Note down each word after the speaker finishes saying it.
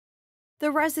The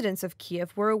residents of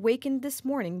Kiev were awakened this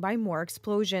morning by more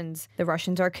explosions. The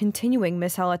Russians are continuing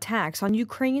missile attacks on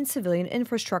Ukrainian civilian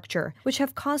infrastructure, which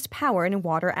have caused power and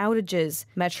water outages.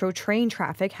 Metro train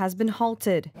traffic has been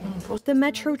halted. The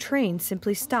metro train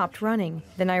simply stopped running.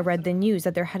 Then I read the news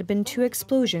that there had been 2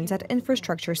 explosions at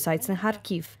infrastructure sites in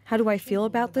Kharkiv. How do I feel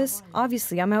about this?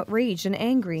 Obviously, I'm outraged and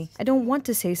angry. I don't want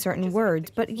to say certain words,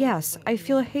 but yes, I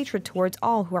feel a hatred towards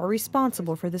all who are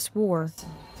responsible for this war.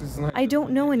 I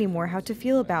don't know anymore how to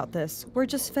feel about this. We're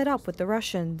just fed up with the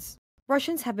Russians.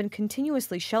 Russians have been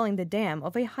continuously shelling the dam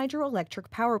of a hydroelectric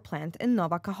power plant in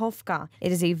Nova Kakhovka.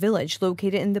 It is a village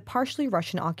located in the partially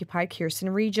Russian-occupied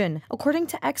Kherson region. According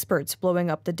to experts,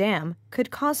 blowing up the dam could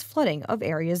cause flooding of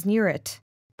areas near it.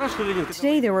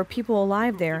 Today there were people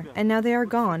alive there, and now they are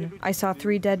gone. I saw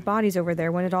 3 dead bodies over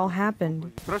there when it all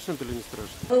happened.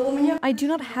 I do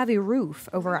not have a roof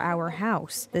over our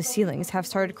house. The ceilings have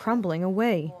started crumbling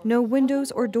away. No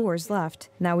windows or doors left.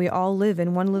 Now we all live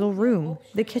in one little room.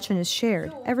 The kitchen is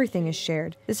shared. Everything is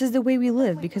shared. This is the way we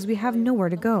live because we have nowhere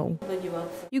to go.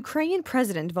 Ukrainian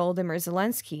President Volodymyr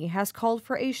Zelensky has called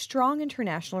for a strong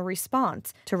international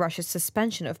response to Russia's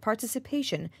suspension of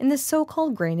participation in the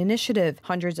so-called grain initiative.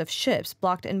 Hundreds of ships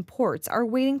blocked in ports are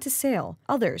waiting to sail.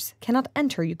 Others cannot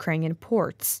enter Ukrainian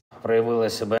ports.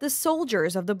 The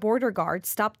soldiers of the border guard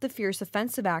stopped the fierce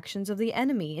offensive actions of the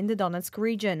enemy in the Donetsk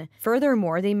region.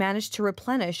 Furthermore, they managed to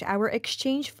replenish our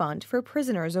exchange fund for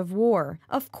prisoners of war.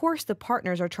 Of course, the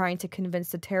partners are trying to convince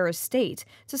the terrorist state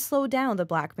to slow down the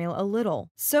blackmail a little.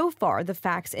 So far, the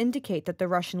facts indicate that the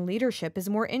Russian leadership is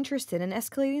more interested in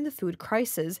escalating the food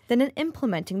crisis than in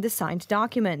implementing the signed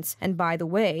documents. And by the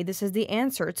way, this is the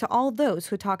answer to all those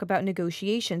who talk about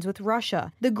negotiations with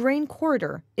Russia. The grain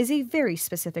corridor is a very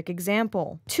specific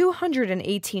example.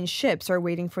 218 ships are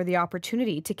waiting for the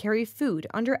opportunity to carry food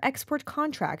under export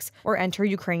contracts or enter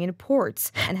Ukrainian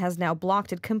ports, and has now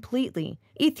blocked it completely.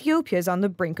 Ethiopia is on the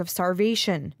brink of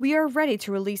starvation. We are ready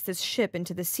to release this ship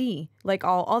into the sea, like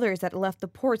all others that left the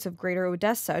ports of Greater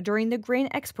Odessa during the grain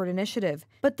export initiative.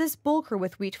 But this bulker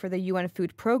with wheat for the UN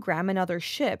Food Program and other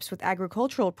ships with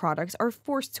agricultural products are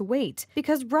forced to wait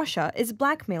because Russia is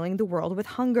blackmailing the world with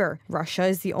hunger. Russia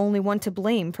is the only one to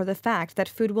blame for the fact that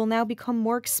food will now become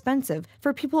more expensive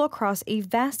for people across a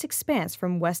vast expanse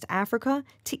from West Africa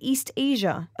to East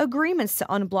Asia. Agreements to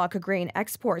unblock grain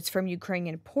exports from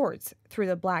Ukrainian ports through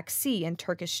the Black Sea and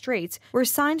Turkish Straits were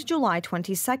signed July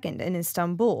 22nd in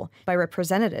Istanbul by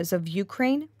representatives of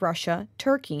Ukraine, Russia,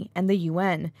 Turkey, and the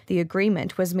UN. The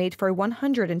agreement was made for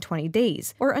 120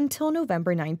 days, or until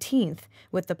November 19th,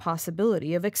 with the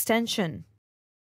possibility of extension.